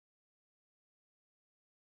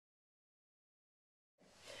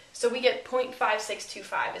So we get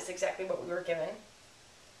 0.5625 is exactly what we were given.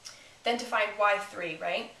 Then to find y3,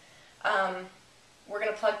 right, we're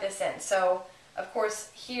going to plug this in. So, of course,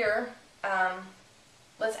 here,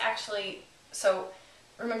 let's actually, so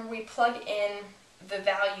remember we plug in the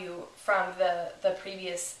value from the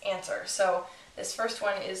previous answer. So this first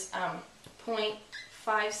one is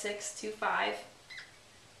 0.5625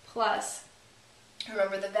 plus,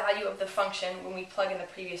 remember the value of the function when we plug in the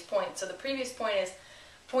previous point. So the previous point is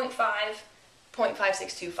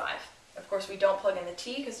 0.5625. Of course, we don't plug in the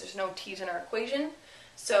t because there's no t's in our equation.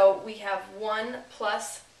 So we have 1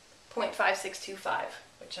 plus 0.5625,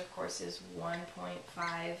 which of course is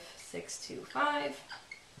 1.5625,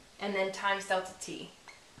 and then times delta t,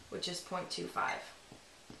 which is 0.25.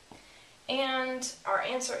 And our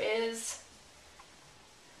answer is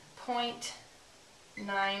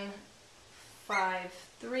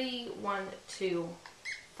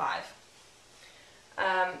 0.953125.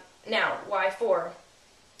 Now, y4,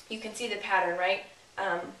 you can see the pattern, right?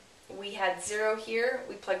 We had 0 here,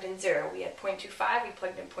 we plugged in 0. We had 0.25, we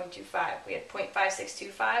plugged in 0.25. We had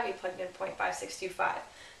 0.5625, we plugged in 0.5625.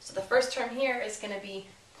 So the first term here is going to be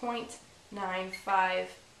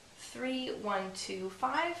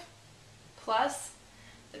 0.953125 plus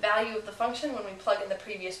the value of the function when we plug in the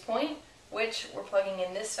previous point, which we're plugging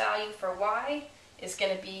in this value for y, is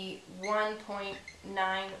going to be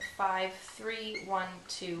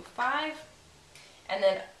 1.953125. And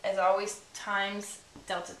then, as always, times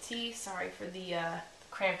delta t, sorry for the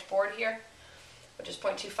cramped board here, which is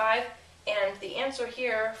 0.25. And the answer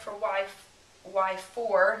here for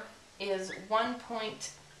y4 is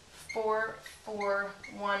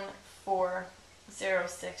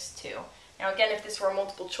 1.4414062. Now again, if this were a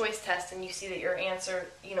multiple choice test and you see that your answer,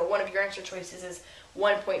 one of your answer choices is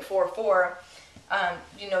 1.44,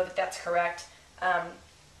 you know that that's correct.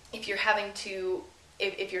 If you're having to,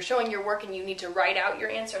 if you're showing your work and you need to write out your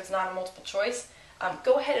answer, it's not a multiple choice,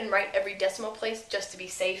 go ahead and write every decimal place just to be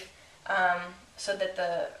safe, so that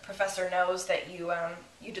the professor knows that you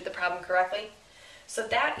did the problem correctly. So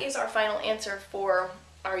that is our final answer for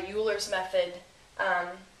our Euler's method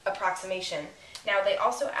approximation. Now they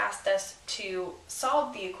also asked us to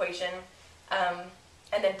solve the equation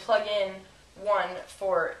and then plug in 1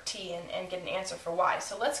 for t and get an answer for y.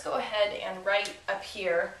 So let's go ahead and write up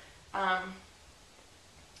here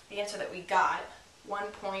the answer that we got,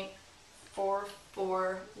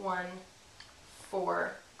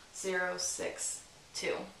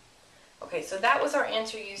 1.4414062. Okay, so that was our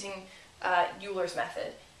answer using Euler's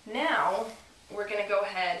method. Now we're going to go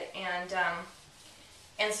ahead and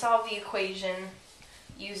solve the equation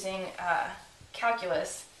using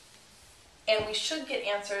calculus, and we should get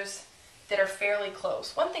answers that are fairly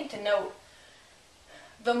close. One thing to note,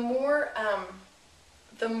 the more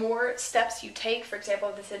steps you take, for example,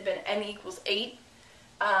 if this had been n equals 8,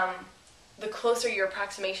 the closer your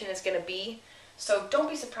approximation is going to be. So don't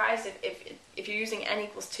be surprised if you're using n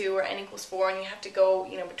equals 2 or n equals 4 and you have to go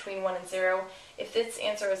between 1 and 0. If this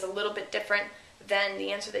answer is a little bit different than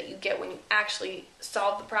the answer that you get when you actually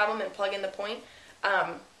solve the problem and plug in the point,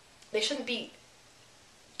 they shouldn't be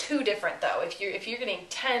too different though. If you're getting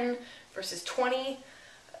 10 versus 20,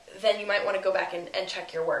 then you might want to go back and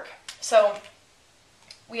check your work. So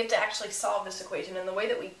we have to actually solve this equation, and the way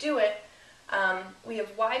that we do it, we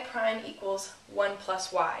have y prime equals 1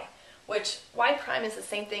 plus y, which y prime is the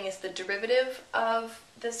same thing as the derivative of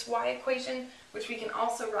this y equation, which we can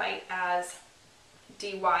also write as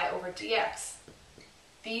dy over dx.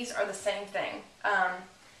 These are the same thing.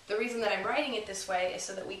 The reason that I'm writing it this way is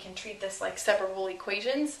so that we can treat this like separable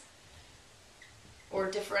equations or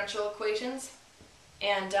differential equations,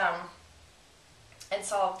 and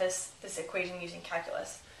solve this equation using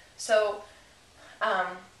calculus. So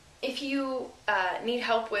if you need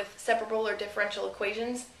help with separable or differential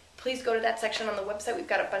equations, please go to that section on the website. We've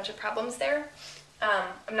got a bunch of problems there.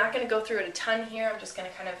 I'm not going to go through it a ton here. I'm just going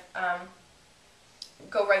to kind of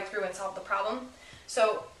go right through and solve the problem.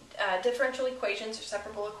 So differential equations or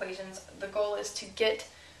separable equations, the goal is to get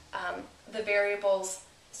the variables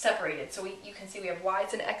separated. So you can see we have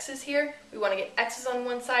y's and x's here. We want to get x's on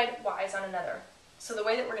one side, y's on another. So the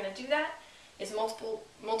way that we're going to do that is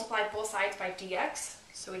multiply both sides by dx.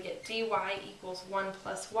 So we get dy equals 1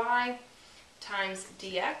 plus y times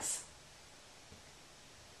dx.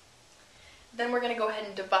 Then we're going to go ahead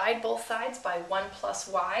and divide both sides by 1 plus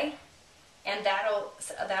y, and that'll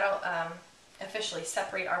officially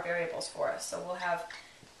separate our variables for us. So we'll have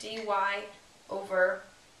dy over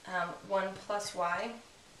 1 plus y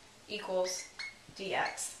equals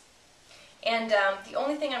dx. And the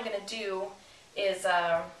only thing I'm going to do is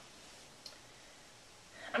I'm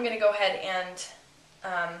going to go ahead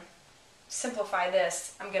simplify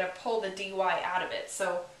this, I'm going to pull the dy out of it.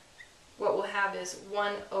 So what we'll have is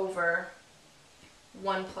 1 over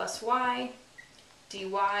 1 plus y dy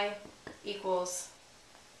equals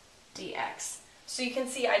dx. So you can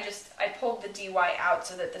see I pulled the dy out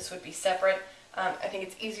so that this would be separate. I think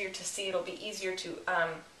it's easier to see. It'll be easier to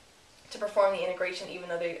perform the integration, even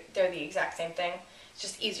though they're the exact same thing. It's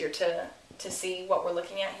just easier to see what we're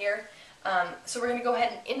looking at here. So we're going to go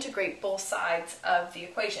ahead and integrate both sides of the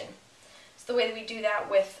equation. So the way that we do that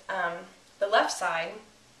with the left side,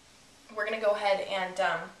 we're going to go ahead and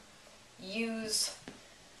use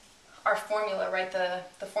our formula, right?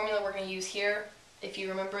 The formula we're going to use here, if you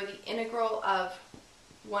remember, the integral of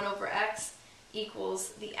 1 over x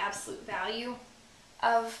equals the absolute value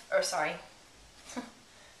of, or sorry,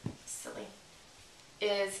 silly,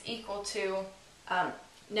 is equal to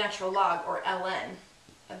natural log, or ln,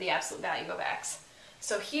 of the absolute value of x.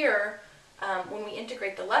 So here, when we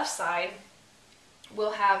integrate the left side,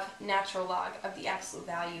 we'll have natural log of the absolute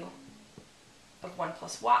value of 1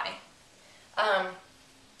 plus y.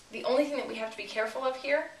 The only thing that we have to be careful of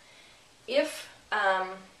here, if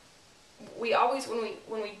we always,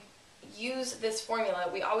 when we use this formula,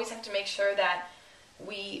 we always have to make sure that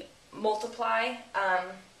we multiply,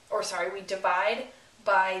 we divide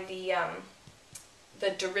by the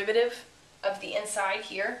derivative of the inside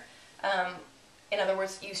here. In other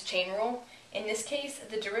words, use chain rule. In this case,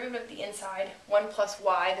 the derivative of the inside, 1 plus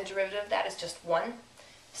y, the derivative of that is just 1.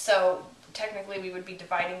 So technically we would be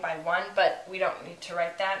dividing by 1, but we don't need to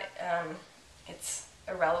write that. It's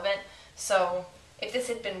irrelevant. So if this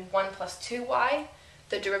had been 1 plus 2y,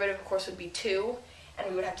 the derivative of course would be 2, and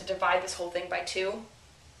we would have to divide this whole thing by 2.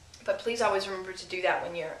 But please always remember to do that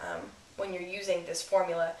when you're using this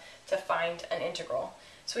formula to find an integral.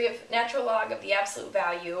 So we have natural log of the absolute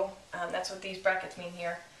value, that's what these brackets mean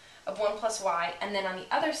here, of 1 plus y, and then on the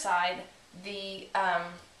other side, the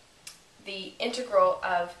integral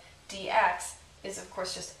of dx is of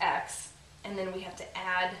course just x, and then we have to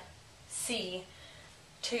add c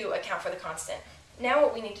to account for the constant. Now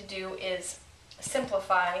what we need to do is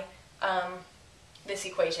simplify this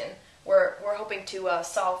equation. We're hoping to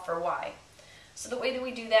solve for y. So the way that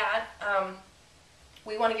we do that,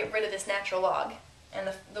 we want to get rid of this natural log, and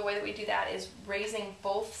the way that we do that is raising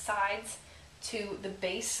both sides to the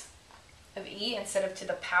base of e instead of to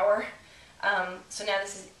the power. So now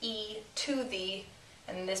this is e to the,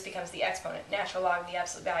 and this becomes the exponent, natural log of the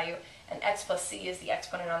absolute value, and x plus c is the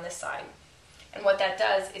exponent on this side. And what that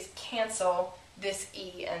does is cancel this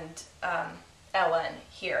e and ln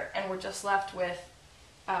here, and we're just left with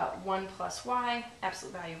 1 plus y,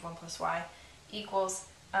 absolute value of 1 plus y, equals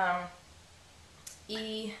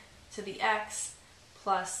e to the x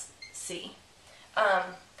plus c.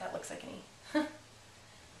 That looks like an e.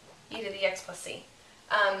 E to the x plus c.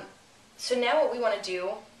 So now what we want to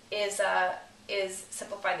do is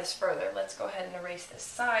simplify this further. Let's go ahead and erase this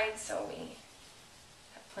side so we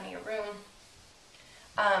have plenty of room.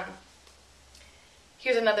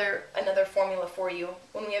 Here's another formula for you.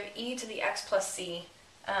 When we have e to the x plus c,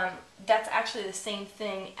 that's actually the same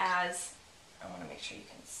thing as, I want to make sure you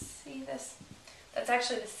can see this, that's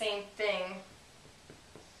actually the same thing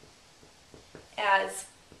as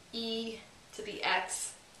e to the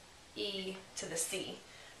x, e to the c.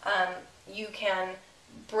 You can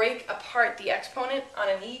break apart the exponent on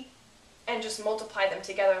an e and just multiply them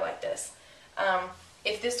together like this.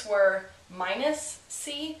 If this were minus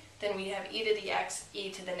c, then we'd have e to the x,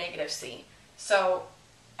 e to the negative c. So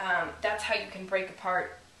that's how you can break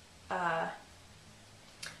apart an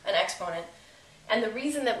exponent. And the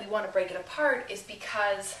reason that we want to break it apart is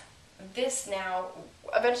because this now,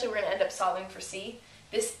 eventually we're going to end up solving for c.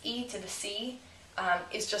 This e to the c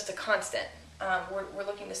is just a constant. We're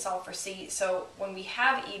looking to solve for c, so when we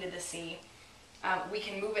have e to the c, we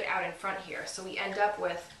can move it out in front here. So we end up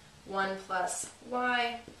with 1 plus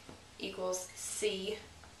y equals c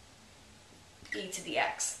e to the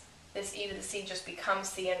x. This e to the c just becomes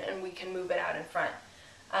c, and we can move it out in front.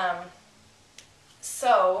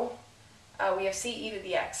 So we have c e to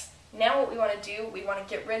the x. Now what we want to do, we want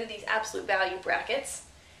to get rid of these absolute value brackets.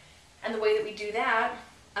 And the way that we do that,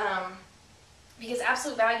 because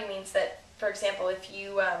absolute value means that, for example, if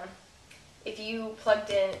you plugged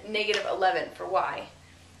in negative 11 for y,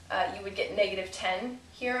 you would get negative 10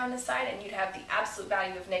 here on this side, and you'd have the absolute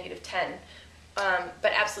value of negative 10.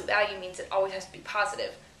 But absolute value means it always has to be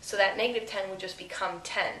positive. So that negative 10 would just become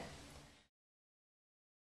 10.